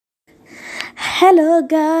Hello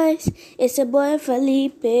guys, it's your boy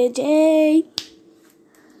Felipe J.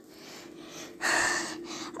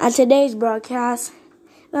 On today's broadcast,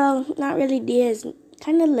 well, not really this,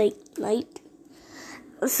 kind of late night.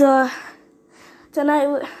 So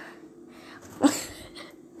tonight,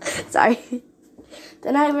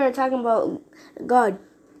 tonight we were talking about God.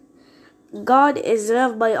 God is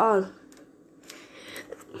loved by all.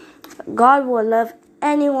 God will love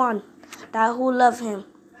anyone that who love Him.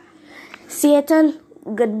 Satan,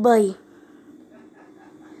 goodbye.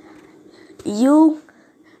 You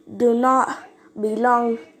do not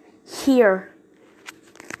belong here.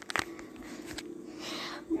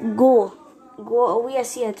 Go away,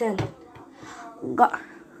 Satan.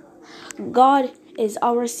 God is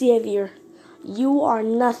our Savior. You are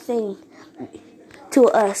nothing to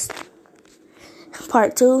us.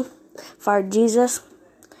 Part 2 for Jesus.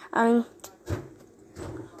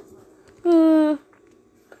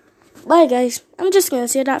 Bye guys. I'm just gonna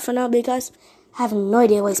say that for now because I have no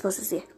idea what I'm supposed to say.